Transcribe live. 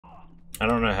I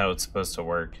don't know how it's supposed to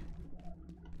work.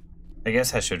 I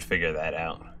guess I should figure that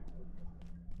out.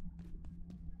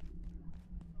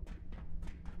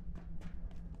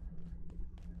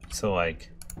 So,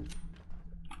 like,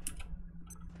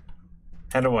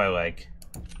 how do I, like,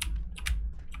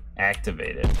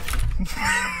 activate it?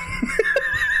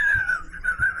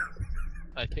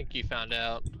 I think you found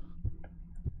out.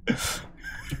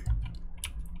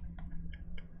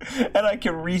 And I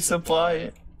can resupply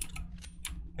it.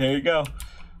 There you go.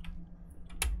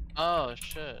 Oh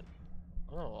shit.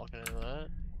 I'm not walking into that.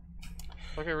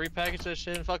 Fucking repackage that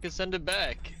shit and fucking send it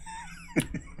back.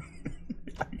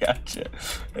 I gotcha.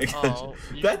 Oh,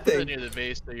 you that put thing it near the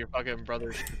base that your fucking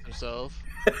brother shoots himself.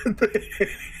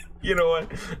 You know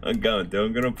what? I'm going to.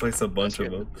 I'm gonna place a bunch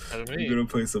of them. I'm gonna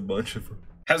place a bunch of them.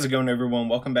 How's it going, everyone?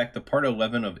 Welcome back to part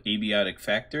 11 of Abiotic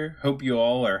Factor. Hope you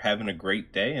all are having a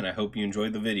great day, and I hope you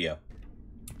enjoyed the video.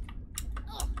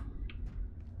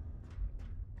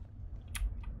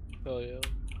 Hell yeah.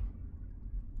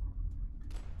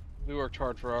 We worked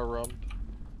hard for our rump.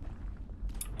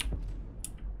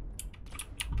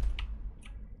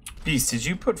 Beast, did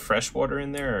you put fresh water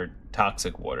in there or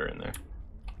toxic water in there?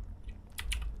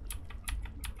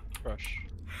 Fresh.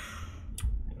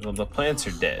 Well, the plants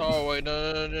are dead. Oh wait,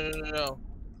 no.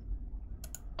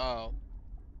 Oh.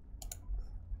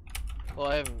 Well,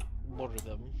 I haven't watered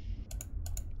them.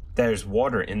 There's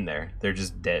water in there. They're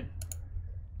just dead.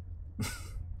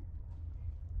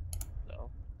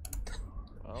 No.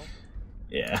 Well.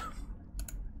 Yeah.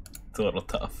 It's a little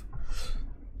tough.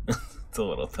 It's a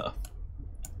little tough.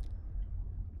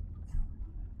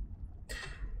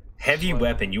 Heavy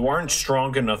weapon. You aren't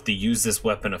strong enough to use this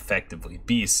weapon effectively.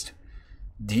 Beast,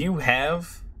 do you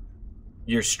have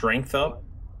your strength up?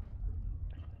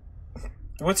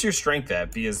 What's your strength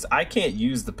at? Because I can't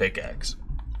use the pickaxe.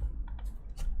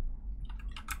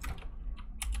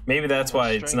 Maybe that's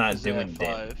why it's not doing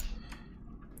damage.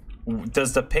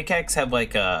 Does the pickaxe have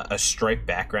like a striped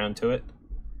background to it?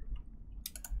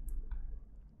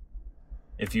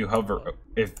 If you hover,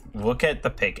 look at the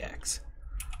pickaxe.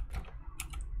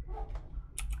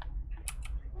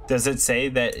 Does it say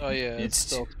that? Oh yeah, it's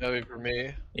still heavy for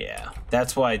me. Yeah,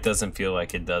 that's why it doesn't feel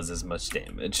like it does as much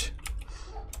damage.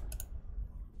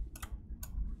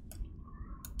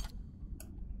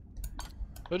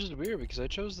 Which is weird because I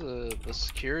chose the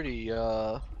security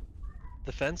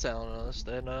defense analyst,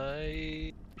 and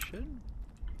I should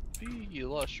be a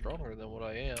lot stronger than what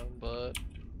I am, but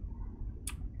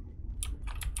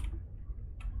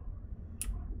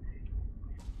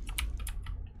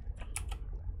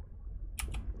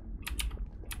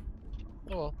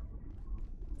oh well.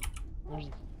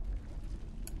 I'm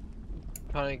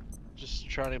kind of just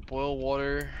trying to boil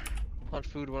water, hunt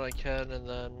food when I can, and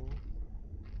then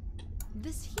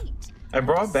this heat. I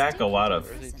brought back a lot of.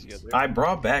 together. I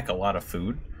brought back a lot of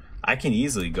food. I can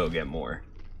easily go get more.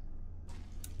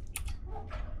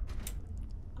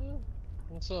 Yeah,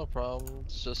 that's no problem.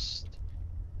 It's just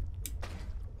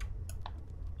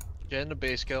getting the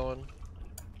base going.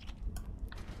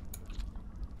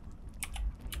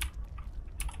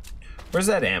 Where's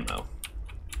that ammo?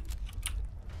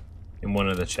 In one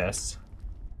of the chests.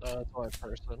 That's my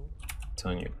person. It's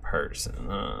on your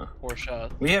person. 4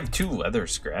 shots. We have 2 leather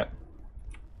scrap.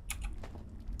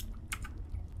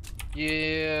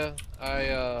 Yeah,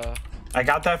 I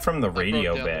got that from the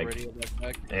radio broke down bag. the radio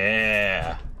backpack.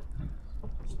 Yeah.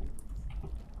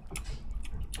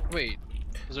 Wait,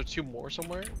 is there 2 more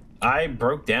somewhere? I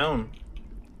broke down.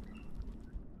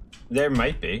 There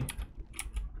might be.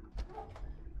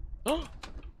 Oh.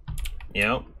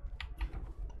 Yep.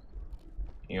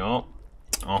 Yep.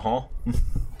 Uh-huh.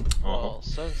 Well,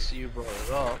 since you brought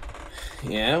it up,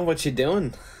 Yeah, what you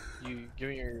doing? you give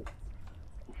me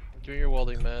your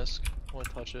welding mask. I want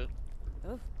to touch it.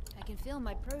 Oh, I can feel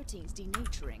my proteins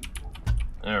denaturing.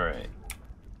 Alright.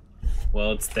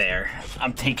 Well, it's there.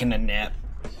 I'm taking a nap.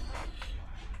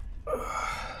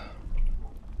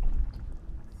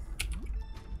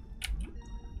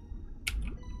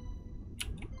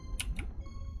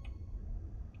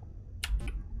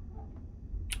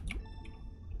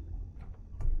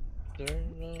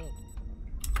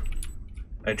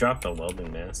 I dropped a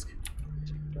welding mask.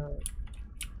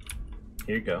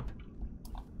 Here you go.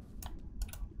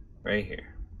 Right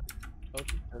here.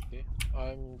 Okay.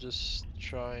 I'm just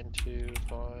trying to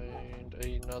find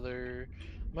another.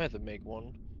 Might have to make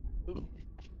one.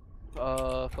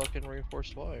 Fucking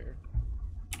reinforced wire.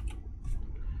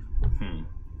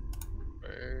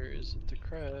 Where is it to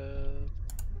craft?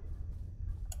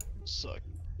 Suck.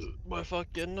 My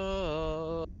fucking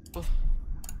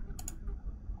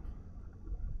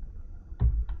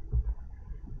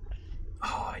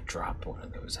Oh, I dropped one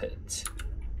of those heads.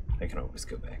 I can always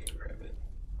go back and grab it.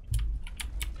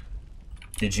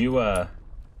 Did you, No,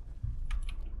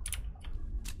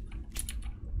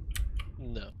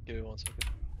 give me 1 second.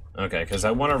 Okay, because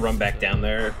I want to run back down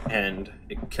there and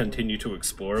continue to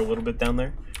explore a little bit down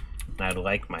there. And I'd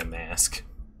like my mask.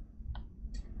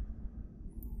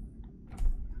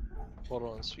 Hold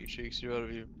on, sweet cheeks. You gotta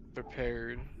be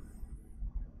prepared.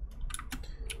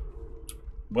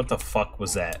 What the fuck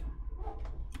was that?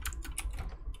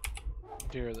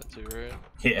 You hear that too, right?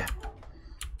 Yeah.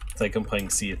 It's like I'm playing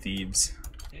Sea of Thieves.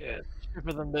 Yeah, Strip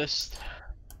of the Mist.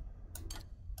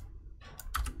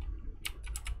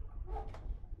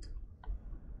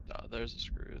 Nah, there's the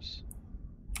screws.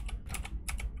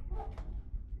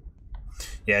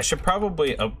 Yeah, I should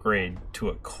probably upgrade to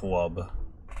a club.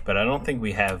 But I don't think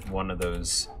we have one of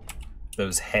those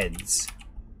heads.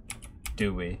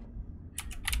 Do we?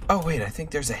 Oh wait, I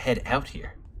think there's a head out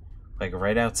here. Like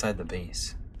right outside the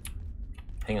base.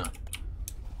 Hang on.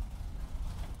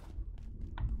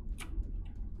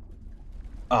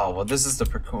 Oh well, this is the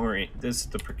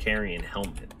Precarian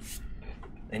helmet.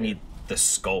 I need the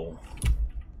skull.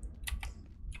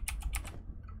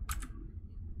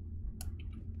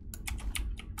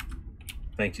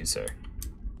 Thank you, sir.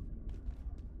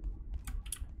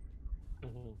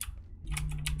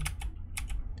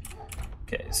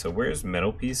 Okay, so where's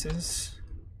metal pieces?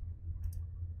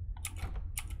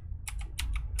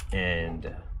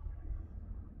 And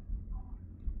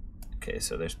okay,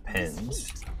 so there's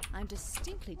pens. I'm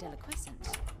distinctly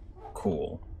deliquescent.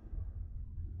 Cool.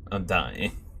 I'm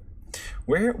dying.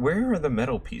 Where are the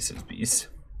metal pieces, Beast?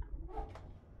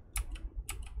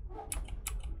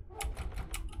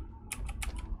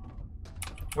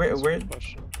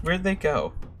 Where'd they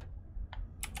go?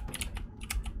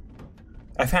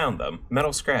 I found them.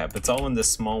 Metal scrap. It's all in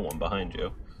this small one behind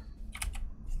you.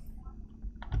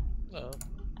 Oh.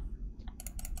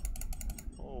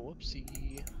 Oh,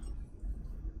 whoopsie.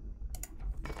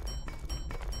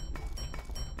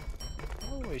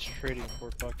 Always trading for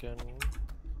fucking...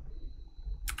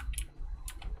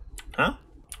 Huh?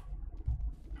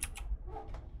 I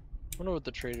wonder what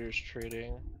the trader's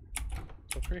trading.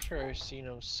 I'm pretty sure I've seen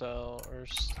him sell, or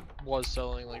was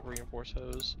selling, like, reinforced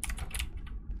hose.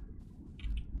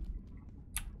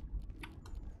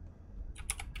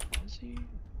 Is he?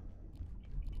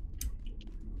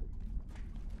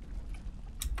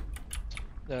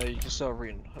 No, you can sell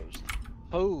reinforced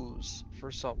hose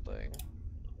for something.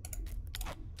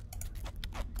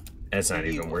 That's not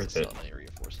even worth it. Not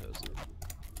reinforced hoses.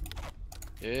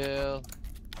 Yeah.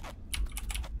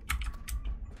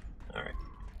 Alright.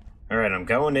 Alright, I'm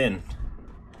going in.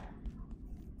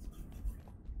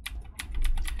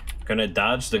 Gonna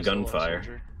dodge the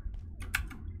gunfire.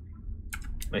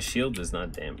 My shield is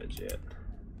not damaged yet.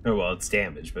 Oh, well, it's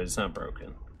damaged, but it's not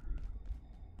broken.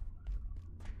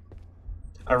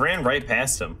 I ran right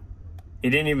past him. He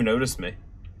didn't even notice me.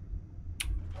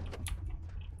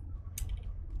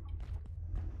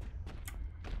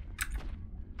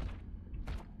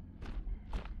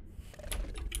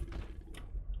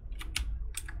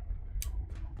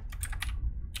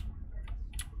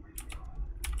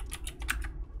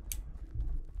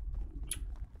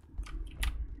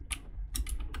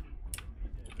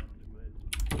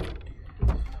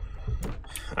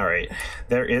 Alright,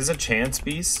 there is a chance,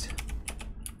 Beast,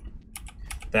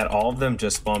 that all of them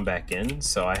just spawn back in,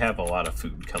 so I have a lot of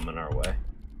food coming our way.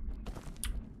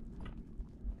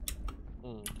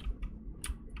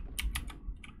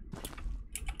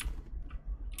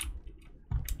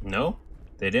 No,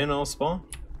 they didn't all spawn.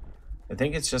 I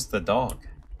think it's just the dog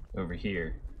over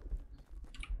here.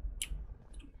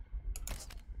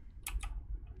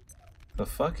 The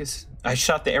fuck is... I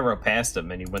shot the arrow past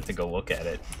him and he went to go look at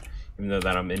it. Even though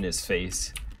that I'm in his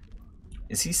face.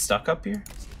 Is he stuck up here?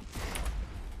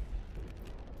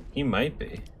 He might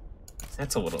be.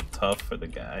 That's a little tough for the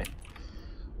guy.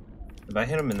 If I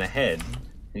hit him in the head,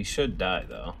 he should die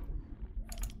though.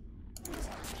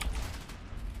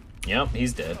 Yep,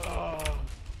 he's dead.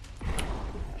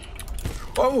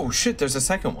 Oh shit, there's a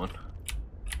second one.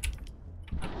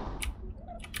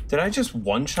 Did I just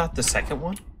one-shot the second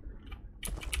one?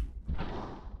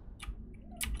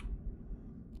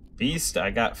 Beast, I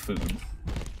got food.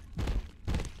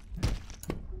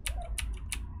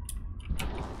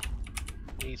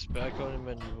 Meat's back on the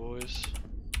menu, boys.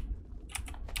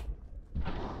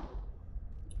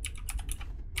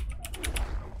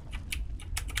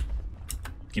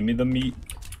 Give me the meat.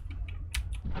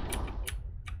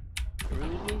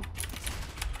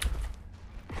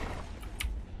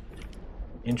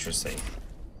 Interesting.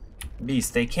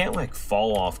 Beast, they can't like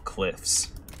fall off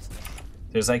cliffs.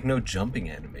 There's like no jumping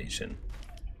animation.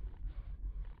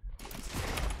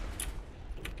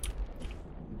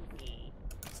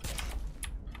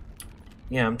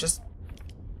 Yeah, I'm just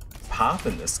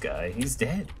popping this guy. He's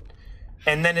dead.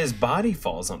 And then his body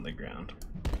falls on the ground.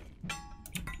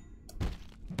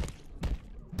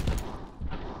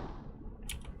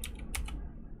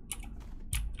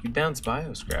 You bounced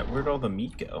bioscrap. Where'd all the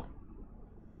meat go?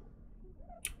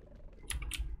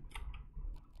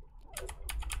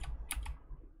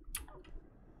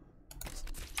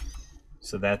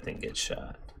 So that thing gets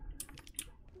shot.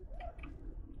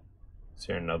 Is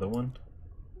there another one?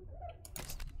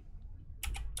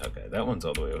 Okay, that one's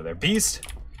all the way over there. Beast!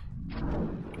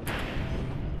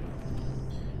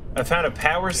 I found a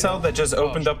power cell that just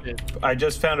opened up. I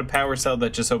just found a power cell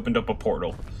that just opened up a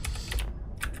portal.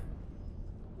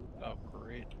 Oh,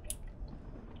 great.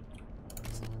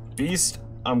 Beast,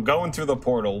 I'm going through the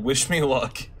portal. Wish me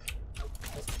luck.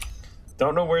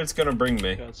 Don't know where it's gonna bring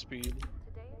me. Godspeed.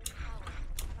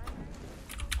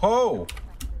 Oh!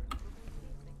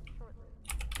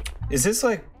 Is this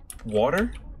like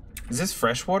water? Is this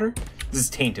fresh water? This is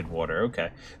tainted water, okay.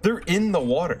 They're in the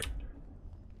water.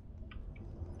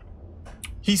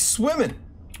 He's swimming.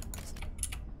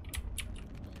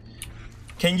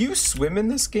 Can you swim in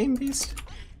this game, Beast?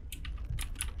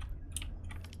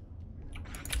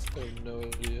 I have no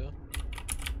idea.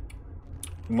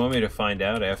 You want me to find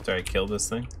out after I kill this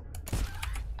thing?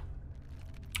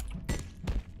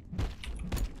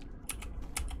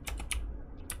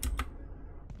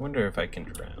 Wonder if I can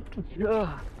drown.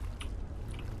 Yeah.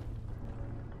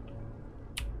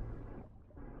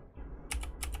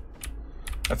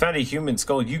 I found a human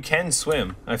skull. You can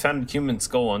swim. I found a human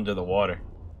skull under the water.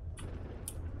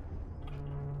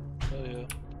 Oh yeah.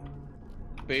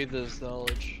 Bathe his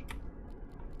knowledge.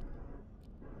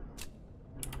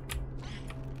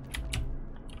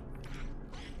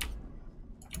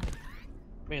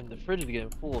 Man, the fridge is getting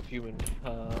full of human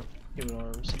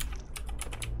arms.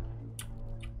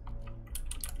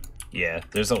 Yeah,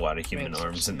 there's a lot of human Man,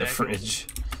 arms in the fridge.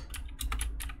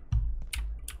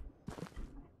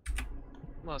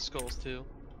 A lot of skulls too.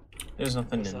 There's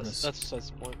nothing in That's this. that's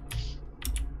the point.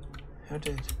 How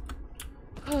did...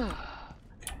 Okay.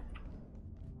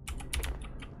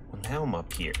 Well, now I'm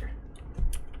up here.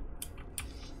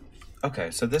 Okay,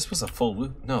 so this was a full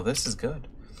loop. No, this is good.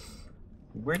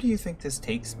 Where do you think this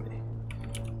takes me?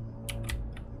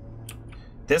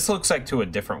 This looks like to a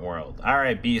different world.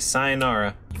 Alright, be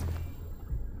sayonara.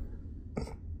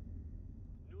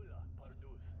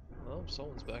 Oh,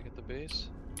 someone's back at the base.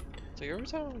 It's like every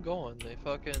time I'm going, they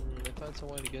find some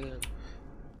way to get in.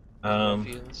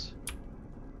 Ruffians.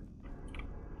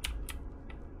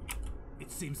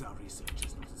 It seems our research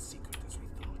is not as secret as we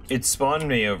thought. It spawned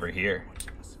me over here.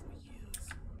 Watching us for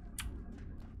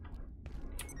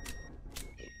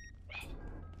years.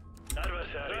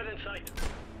 Adversary right in sight.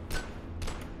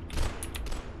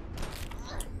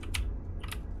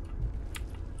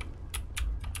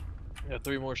 Yeah,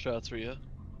 3 more shots for you.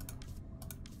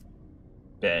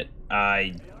 Bet.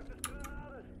 I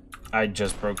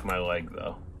just broke my leg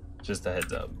though. Just a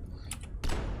heads up.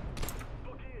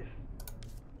 Oh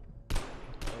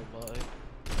my.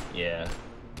 Yeah.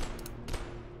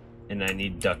 And I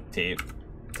need duct tape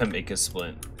to make a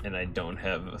splint, and I don't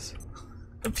have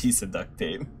a piece of duct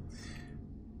tape.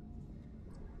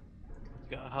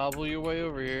 Gotta hobble your way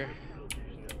over here.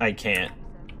 I can't.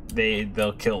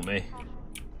 They'll kill me.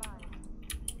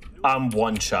 I'm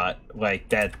one shot. Like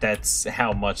that's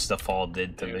how much the fall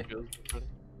did to me.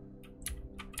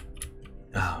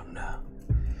 Oh no.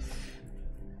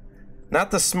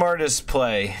 Not the smartest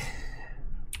play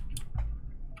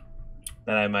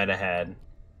that I might have had.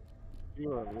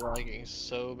 You are lagging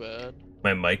so bad.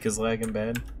 My mic is lagging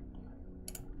bad.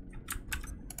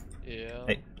 Yeah.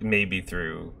 Maybe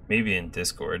in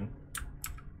Discord.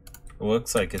 It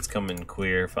looks like it's coming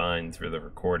clear fine through the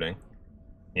recording.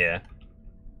 Yeah.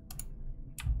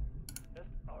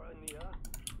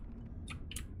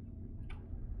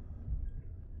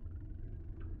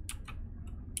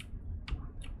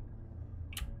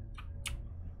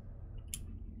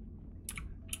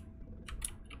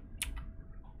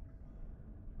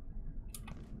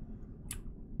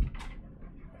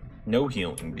 No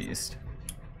healing beast.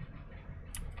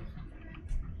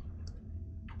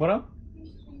 What up?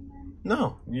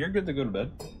 No, you're good to go to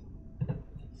bed.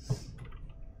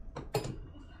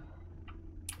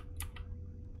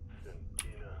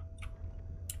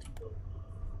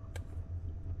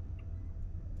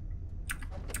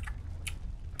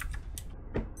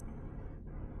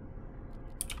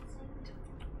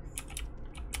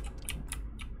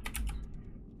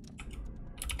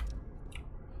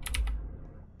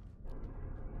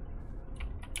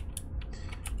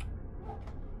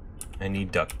 I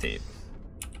need duct tape.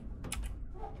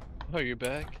 Oh, you're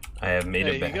back? I have made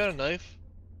Hey, it back. you got a knife?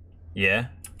 Yeah?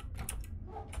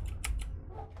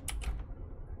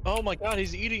 Oh my god,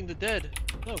 he's eating the dead.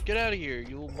 No, get out of here,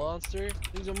 you little monster.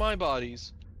 These are my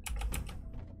bodies.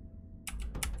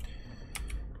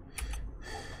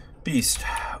 Beast.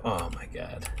 Oh my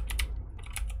god.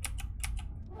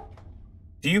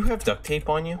 Do you have duct tape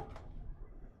on you?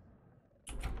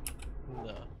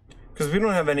 No. Because we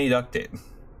don't have any duct tape.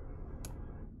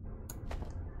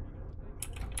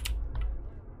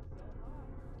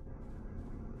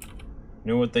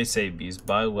 You know what they say, Beast?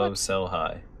 Buy low, sell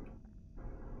high.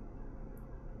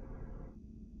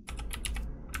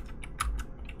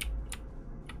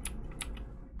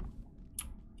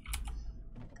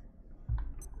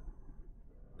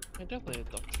 I definitely had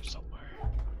duct tape somewhere.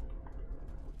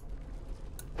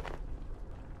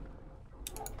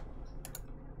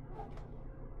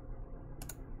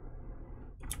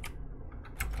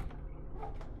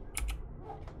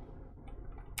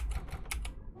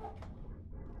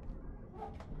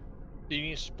 Do you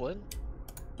need a splint?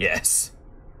 Yes.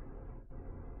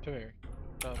 Come here.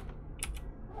 Come.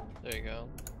 There you go.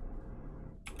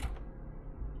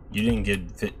 You didn't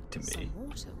get fit to me. Some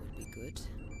water would be good.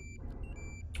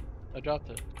 I dropped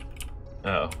it.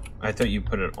 Oh, I thought you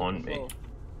put it on me. Whoa.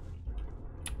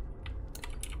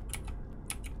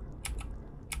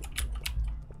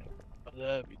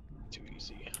 That'd be too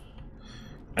easy.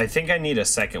 I think I need a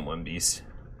second one, Beast.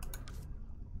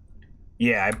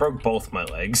 Yeah, I broke both my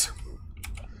legs.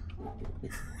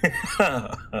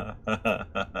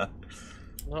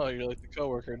 Oh, you're like the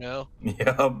coworker now.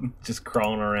 Yep, just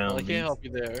crawling around. Well, I can't Beast. help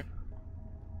you there.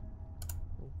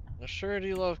 I sure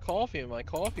do love coffee in my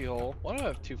coffee hole. Why do I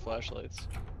have 2 flashlights?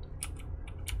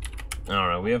 I don't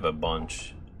know, we have a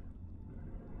bunch.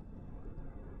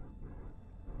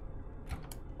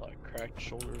 Like cracked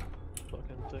shoulder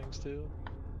fucking things too.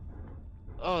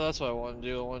 Oh, that's what I want to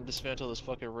do. I want to dismantle this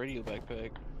fucking radio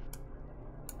backpack.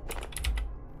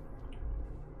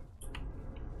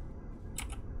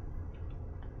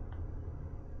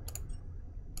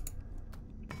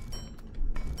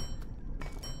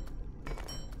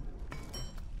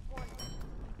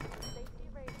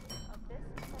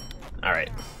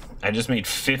 Alright, I just made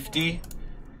 50.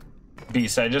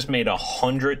 Beast, I just made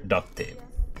 100 duct tape.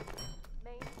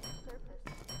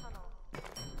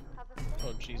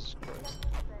 Oh, Jesus Christ.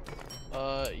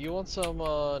 You want some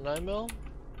 9mm?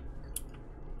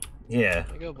 Yeah,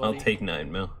 There you go, I'll buddy. take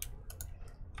 9mm.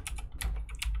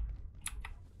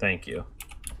 Thank you.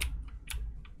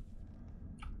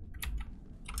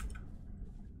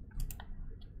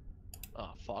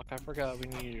 Oh fuck, I forgot we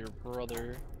needed your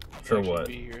brother to For actually what?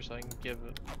 be here so I can give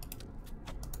it.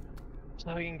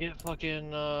 So I can get fucking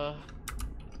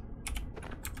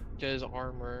get his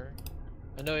armor.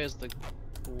 I know he has the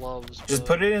gloves. Just but...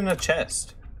 put it in a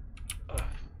chest. Ugh.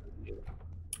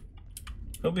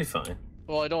 He'll be fine.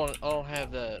 Well, I don't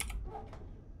have that.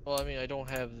 Well, I mean, I don't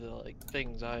have the like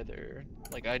things either.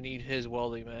 Like, I need his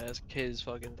welding mask, his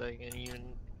fucking thing, and even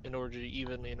in order to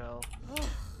even, you know,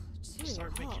 Too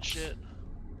start making hot. shit.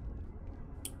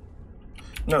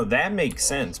 No, that makes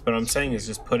sense, but I'm saying is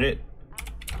just put it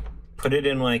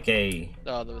in like a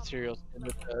Oh, the materials in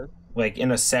the chest. like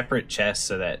in a separate chest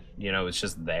so that, you know, it's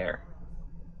just there.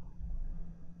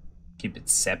 Keep it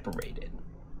separated.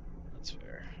 That's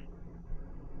fair.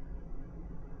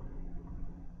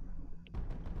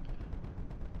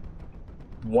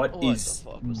 What What the is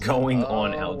fuck was going that?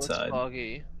 on Oh, it's outside?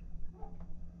 foggy.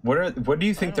 What do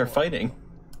you think they're don't know. fighting?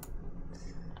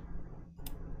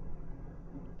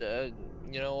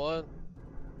 You know what?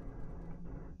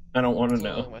 I don't want to It's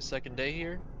only know. my second day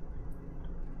here,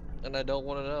 and I don't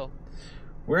want to know.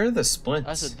 Where are the splints?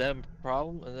 That's a them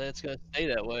problem, and then it's gonna stay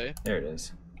that way. There it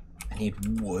is. I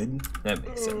need wood. That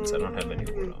makes sense. I don't have any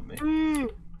wood on me.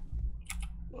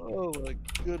 Oh my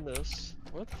goodness.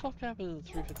 What the fuck happened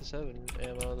to the 357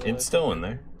 ammo? that It's I still put in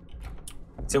there.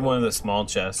 It's in one of the small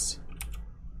chests.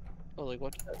 Oh, like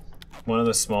what? One of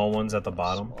the small ones at the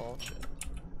bottom. Small chest.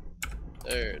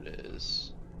 There it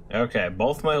is. Okay,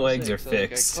 both my legs are Sick, so, like,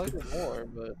 fixed. I collected more,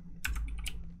 but...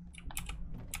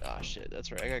 Ah, shit,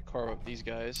 that's right. I gotta carve up these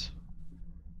guys.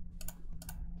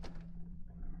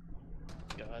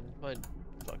 God, my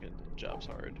fucking job's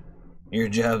hard. Your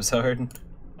job's hard.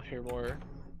 I hear more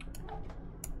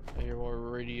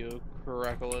radio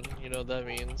crackling. You know what that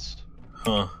means?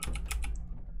 Huh.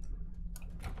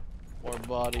 More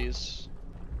bodies.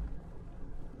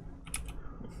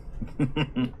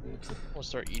 We'll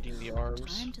start eating the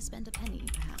arms. Time to spend a penny,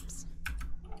 perhaps.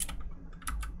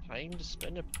 Time to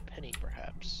spend a penny,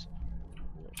 perhaps.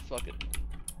 I'm gonna fucking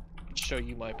show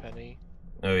you my penny.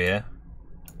 Oh yeah.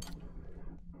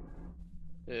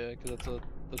 Yeah, because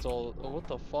that's all. Oh, what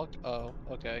the fuck? Oh,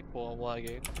 okay, cool. I'm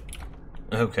lagging.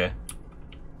 Okay.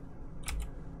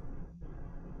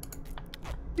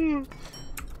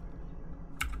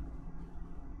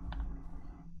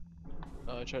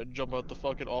 I tried to jump out the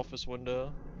fucking office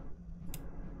window.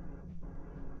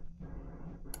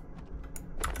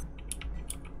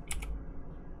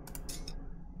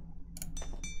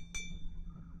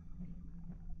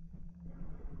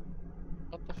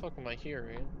 What the fuck am I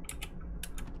hearing?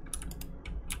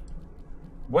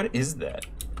 What is that?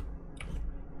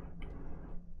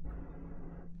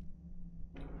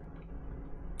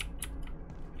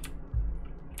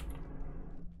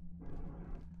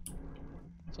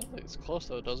 Sounds like it's close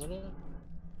though, doesn't it?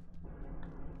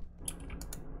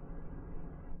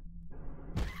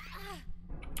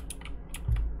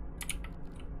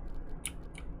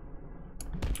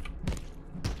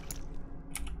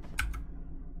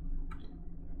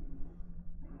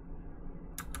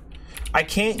 I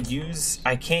can't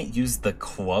use the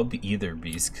club either,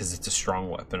 Beast, because it's a strong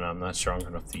weapon and I'm not strong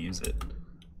enough to use it.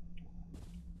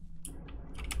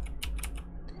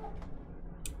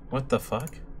 What the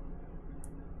fuck?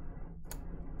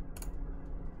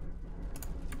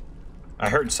 I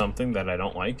heard something that I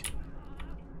don't like.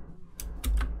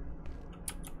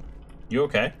 You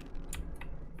okay?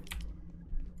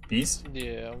 Beast?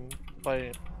 Yeah, I'm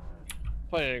fighting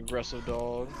an aggressive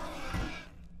dog.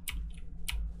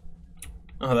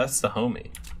 Oh, that's the homie.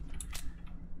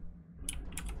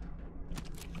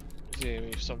 He's giving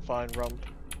me some fine rump.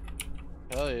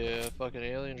 Hell yeah, fucking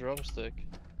alien drumstick.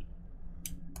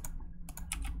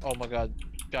 Oh my god,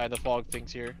 guy, the fog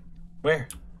thing's here. Where?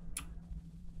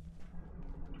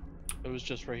 It was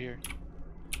just right here.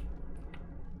 Did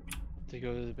he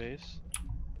go to the base?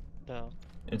 No.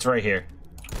 It's right here.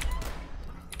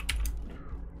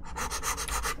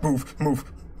 Move,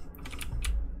 move.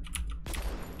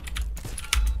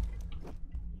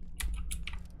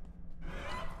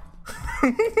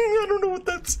 I don't know what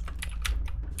that's.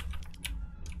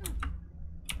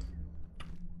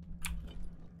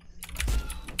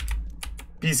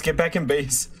 Beast, get back in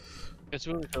base. It's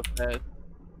moving so fast.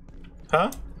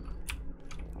 Huh?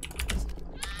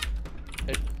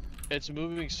 It's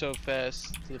moving so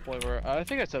fast to the point where I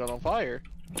think I set it on fire.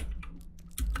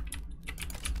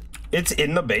 It's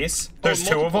in the base. There's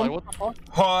two of multiply, them. What the fuck?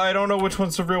 Oh, I don't know which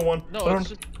one's the real one. No, I it's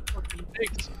don't... just fucking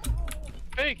fakes.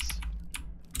 Fakes.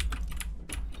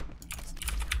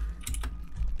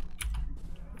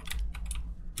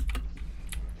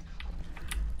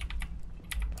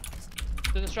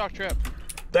 It's in the shock trap.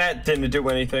 That didn't do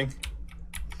anything.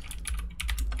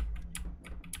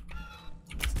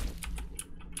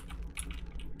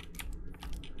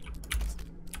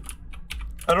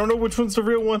 I don't know which one's the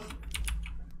real one.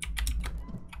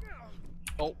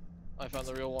 Oh, I found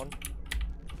the real one.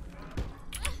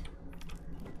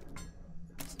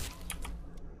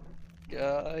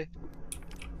 Guy.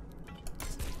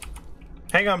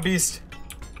 Hang on, Beast.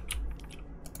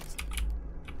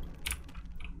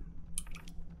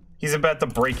 He's about to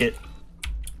break it.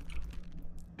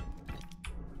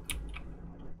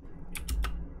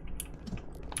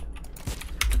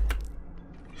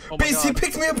 Oh my Beast, God. he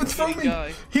picked me up and threw me.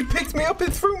 Guy. He picked me up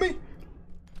and threw me.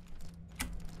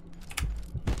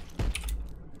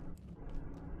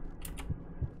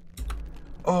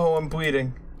 Oh, I'm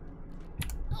bleeding.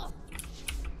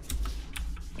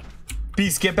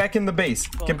 Beast, get back in the base.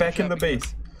 Oh, Get back in the trapping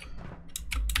base.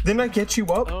 Didn't I get you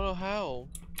I up? don't know how.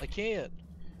 I can't.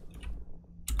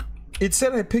 It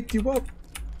said I picked you up.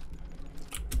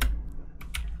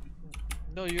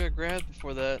 No, you got grabbed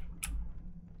before that.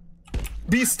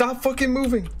 Beast, stop fucking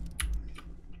moving.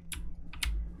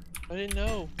 I didn't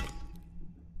know.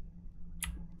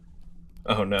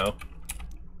 Oh no.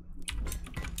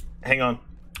 Hang on.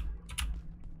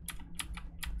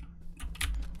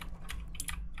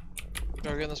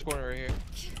 Gotta get in this corner right here.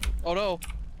 Oh no!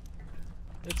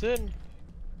 It's in!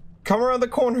 Come around the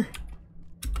corner.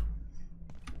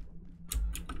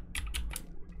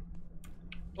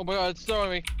 Oh my god, it's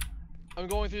throwing me! I'm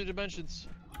going through dimensions.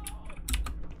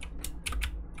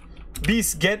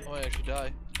 Beast, get Oh, I actually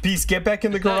die. Beast, get back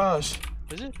in the It's dead. garage.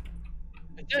 Is it?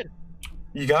 It did!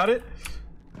 You got it?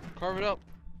 Carve it up.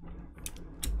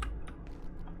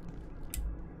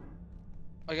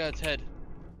 I got its head.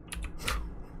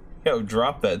 Yo,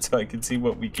 drop that so I can see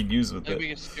what we can use with Maybe it. we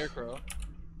get a scarecrow.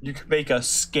 You could make a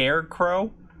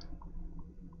scarecrow?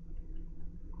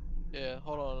 Yeah,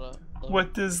 hold on. Let me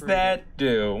What does create that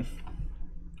do?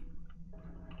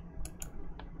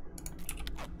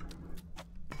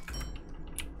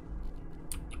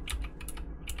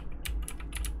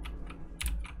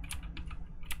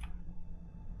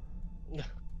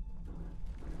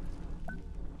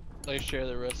 Like share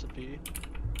the recipe.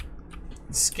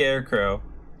 Scarecrow.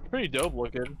 Pretty dope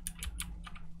looking.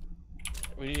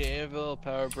 We need an anvil, a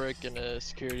power brick, and a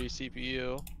security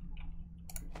CPU.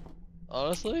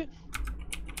 Honestly,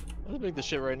 I'm gonna make this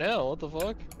shit right now. What the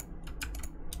fuck?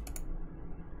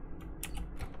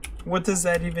 What does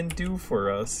that even do for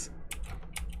us?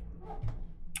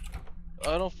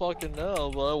 I don't fucking know,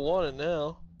 but I want it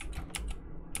now.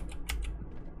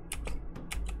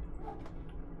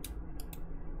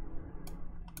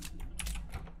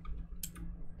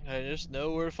 I just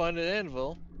know where to find an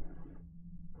anvil.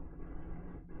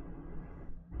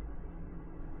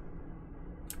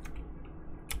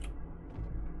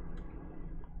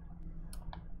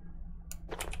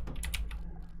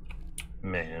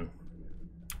 Man.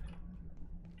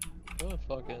 Oh,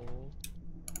 fucking.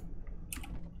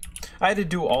 I had to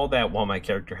do all that while my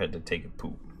character had to take a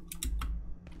poop.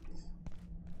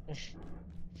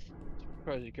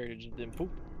 Surprised your character just didn't poop.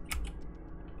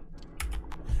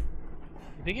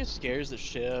 You think it scares the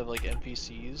shit out of like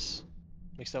NPCs?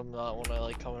 Makes them not want to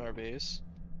like come in our base?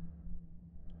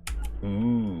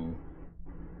 Ooh.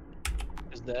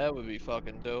 Cause that would be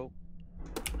fucking dope.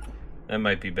 That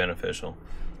might be beneficial.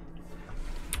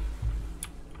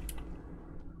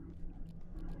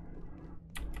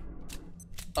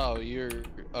 Oh, you're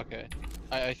okay.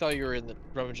 I thought you were in the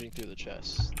rummaging through the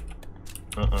chest.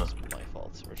 That's my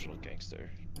fault, original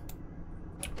gangster.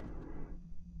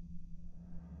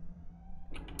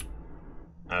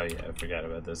 Oh yeah, I forgot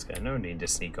about this guy. No need to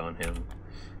sneak on him.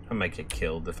 I might get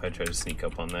killed if I try to sneak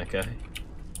up on that guy.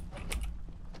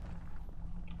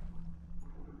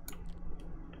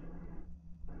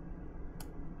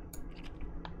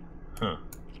 Huh.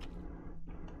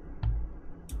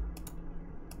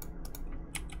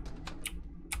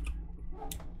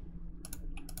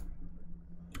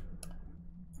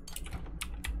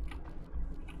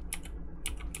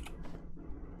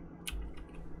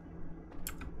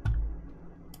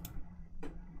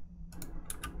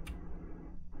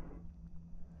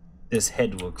 This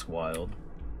head looks wild.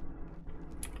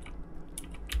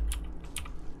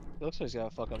 Looks like he's got a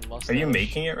fucking mustache. Are you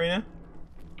making it right now?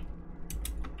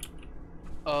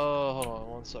 Hold on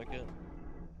 1 second.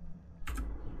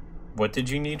 What did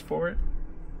you need for it?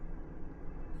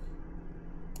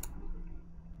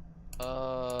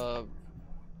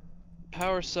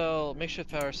 Power cell, makeshift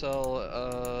power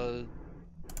cell,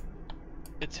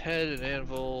 its head and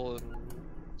anvil and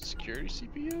security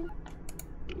CPU?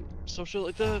 Some shit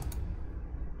like that.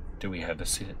 Do we have a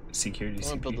security I'm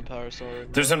gonna build the CPU? power cell right now.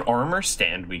 There's an armor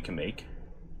stand we can make.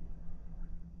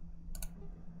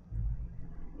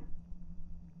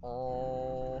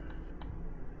 Oh.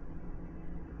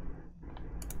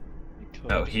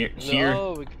 Oh, here.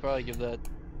 No, we could probably give that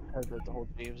headset to whole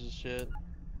James and shit.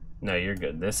 No, you're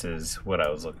good. This is what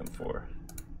I was looking for.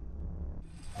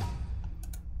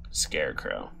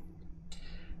 Scarecrow.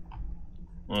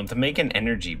 Well, to make an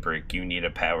energy brick, you need a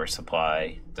power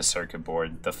supply, the circuit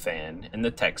board, the fan, and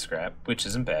the tech scrap, which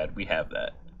isn't bad. We have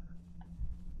that.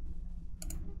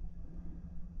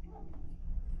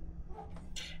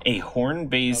 A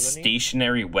horn-based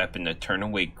stationary weapon to turn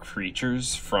away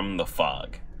creatures from the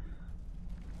fog.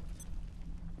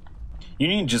 You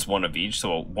need just one of each,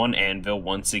 so one anvil,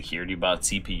 one security bot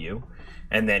CPU,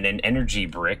 and then an energy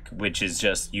brick, which is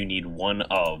just you need one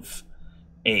of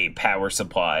a power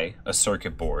supply, a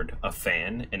circuit board, a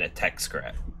fan, and a tech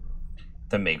scrap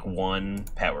to make one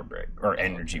power brick, or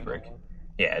energy brick.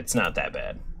 Yeah, it's not that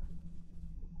bad.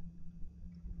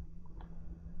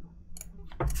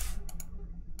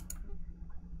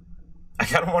 I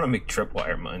kind of want to make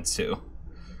tripwire mines too.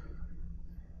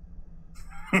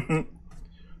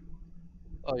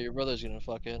 Oh, your brother's gonna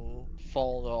fucking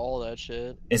fall into all that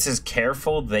shit. It says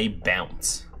careful, they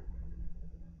bounce.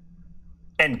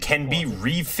 And can be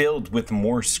refilled with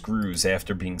more screws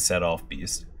after being set off,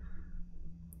 Beast.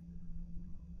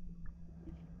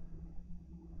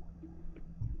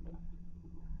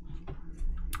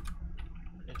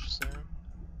 Interesting.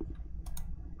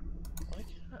 Why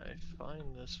can't I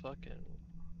find this fucking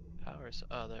power?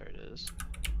 Oh, there it is.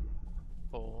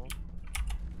 Oh.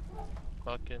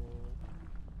 Fucking.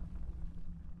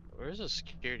 Where's the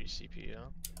security CPU?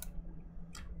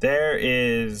 There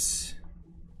is...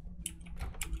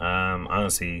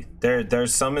 honestly,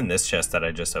 there's some in this chest that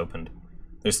I just opened.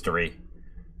 There's 3.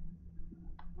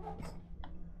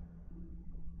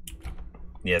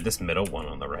 Yeah, this middle one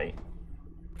on the right.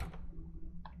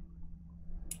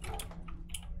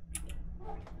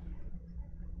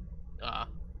 Ah.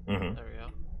 Mm-hmm. There we go.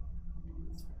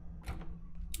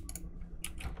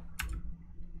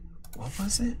 What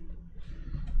was it?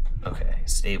 Okay,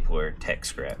 stapler, tech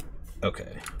scrap.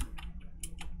 Okay.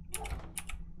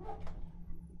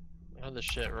 Throw the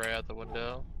shit right out the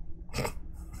window.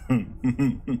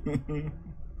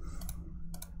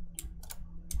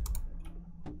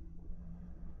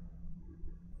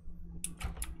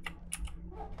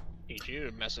 Need you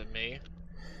to mess with me.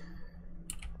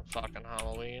 Fucking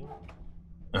Halloween.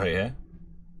 Oh yeah?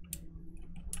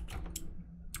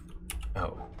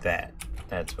 Oh,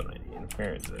 that's what I need.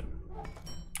 Where is it?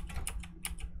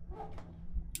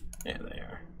 Yeah, they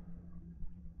are.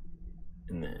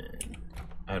 And then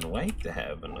I'd like to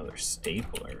have another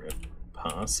stapler if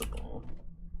possible.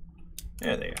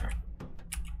 There they are.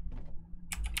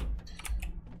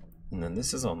 And then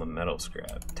this is all the metal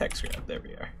scrap, tech scrap. There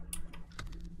we are.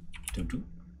 Doo-doo.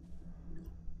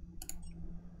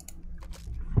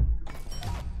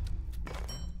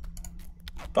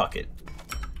 Fuck it.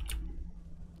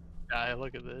 Guy,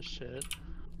 look at this shit.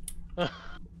 Come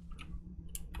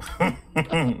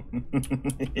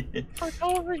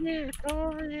over here, come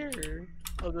over here.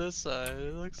 On this side,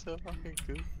 it looks so fucking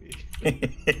goofy.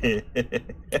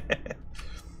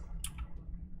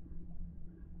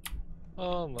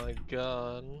 Oh my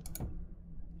god.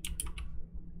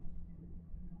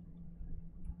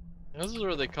 This is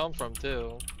where they come from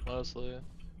too, mostly.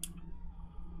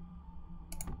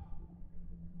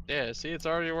 Yeah, see, it's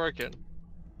already working.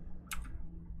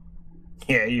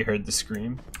 Yeah, you heard the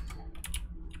scream.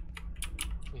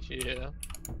 Yeah.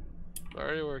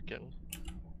 Already working.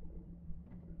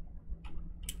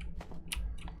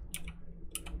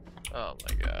 Oh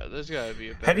my god, there's gotta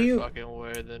be a better fucking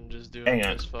way than just doing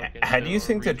this fucking how do you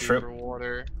think the for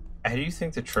water. How do you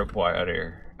think the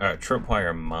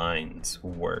tripwire mines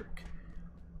work?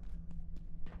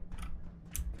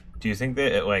 Do you think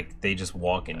that like they just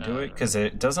walk into it? Because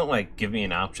it doesn't like give me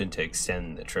an option to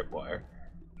extend the tripwire.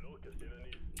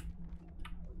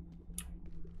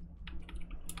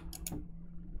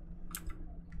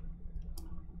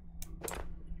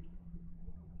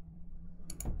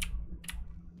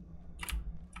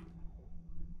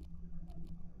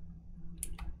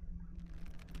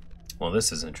 Well,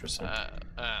 this is interesting.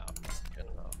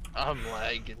 I'm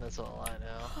lagging, that's all I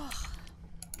know.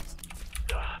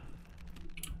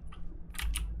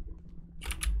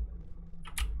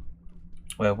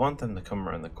 Well, I want them to come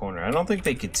around the corner. I don't think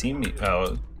they could see me.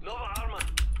 Oh.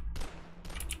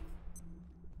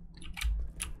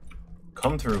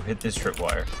 Come through, hit this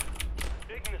tripwire.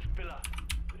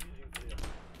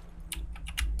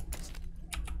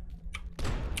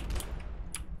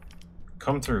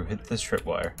 Come through, hit this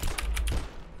tripwire.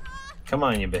 Come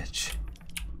on, you bitch.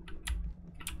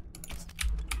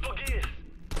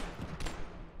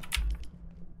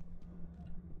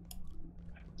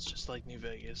 It's just like New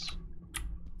Vegas.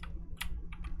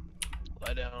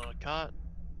 Lie down on a cot.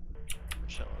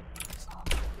 Chilling.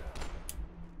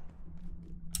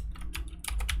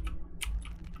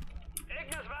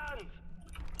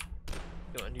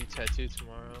 Got a new tattoo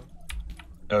tomorrow.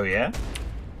 Oh yeah?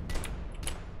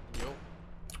 Yup.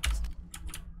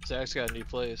 Zach's got a new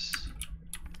place.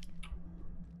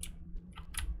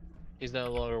 He's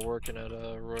no longer working at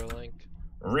Royal Link.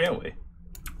 Really?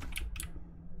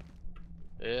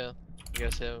 Yeah. I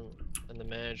guess him and the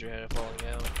manager had a falling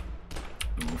out.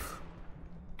 Oof.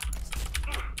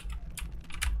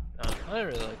 I don't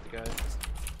really like the guy.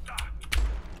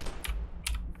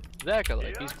 Zach I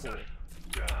like, he's cool.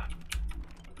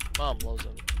 Mom loves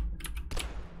him.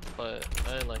 But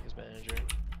I didn't like his manager.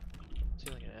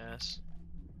 Seems like an ass.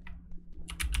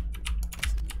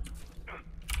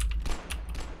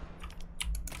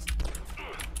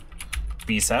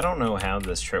 Beast, I don't know how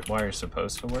this tripwire is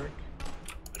supposed to work.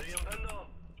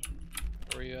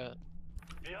 Where you at?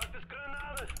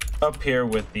 Up here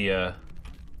with the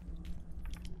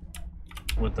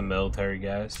military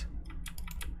guys.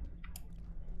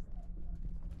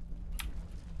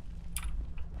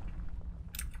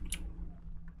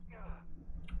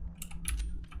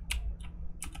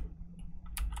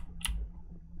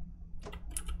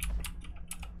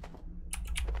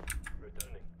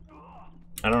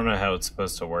 I don't know how it's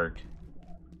supposed to work.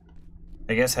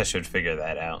 I guess I should figure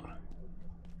that out.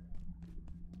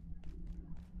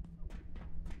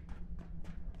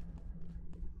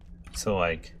 So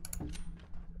like,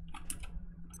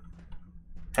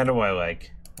 how do I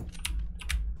like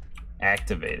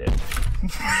activate it?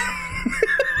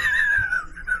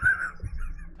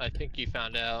 I think you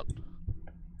found out.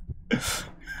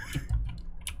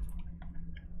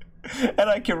 And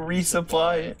I can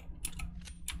resupply it.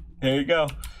 Here you go.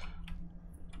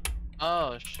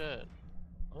 Oh shit.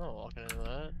 I'm not walking into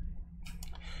that.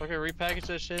 Fucking repackage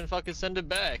that shit and fucking send it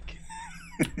back.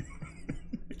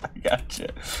 gotcha.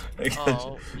 I gotcha.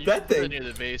 Oh, you That should thing. near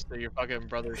the base that your fucking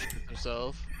brother shoots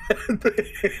himself.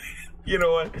 You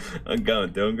know what? I'm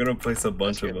going to. I'm gonna place a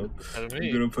bunch of them. Out of I'm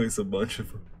me. gonna place a bunch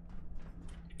of them.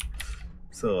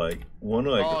 So like one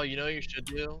like Oh, you know what you should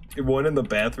do? one in the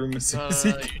bathroom as soon as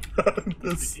he gets out of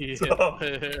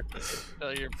this.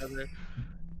 Tell your brother.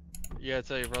 You gotta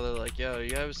tell your brother like, yo,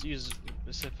 you gotta use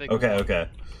specific. Okay, one. okay.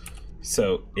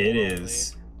 So it Only.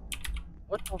 is.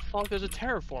 What the fuck? There's a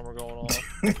terraformer going on.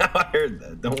 I heard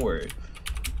that. Don't worry.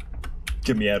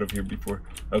 Get me out of here before.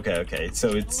 Okay, okay. So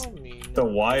it's Tell me the not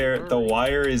to wire. The worry.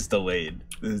 wire is delayed.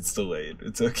 It's delayed.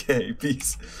 It's okay.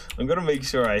 Peace. I'm gonna make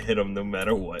sure I hit him no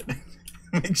matter what.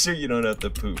 Make sure you don't have to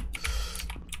poop.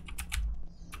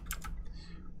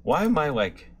 Why am I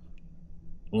like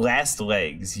last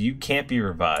legs? You can't be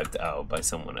revived. Oh, by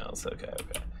someone else. Okay,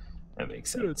 okay. That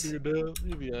makes sense. You'll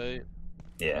be alright.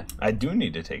 Yeah, I do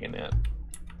need to take a nap.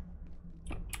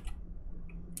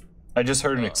 I just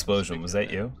heard an explosion. Was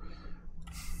that you?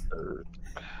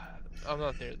 I'm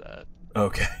not near that.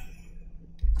 Okay.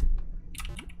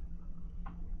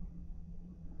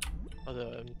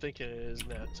 Although I'm thinking it is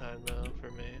nap time now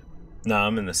for me. No,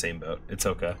 I'm in the same boat. It's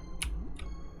okay. Okay,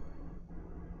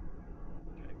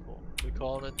 cool. We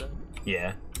calling it then?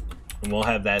 Yeah. And we'll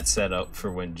have that set up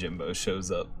for when Jimbo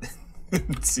shows up.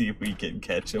 See if we can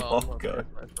catch him Oh, I'm off not guard.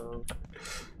 near my phone.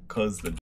 Close the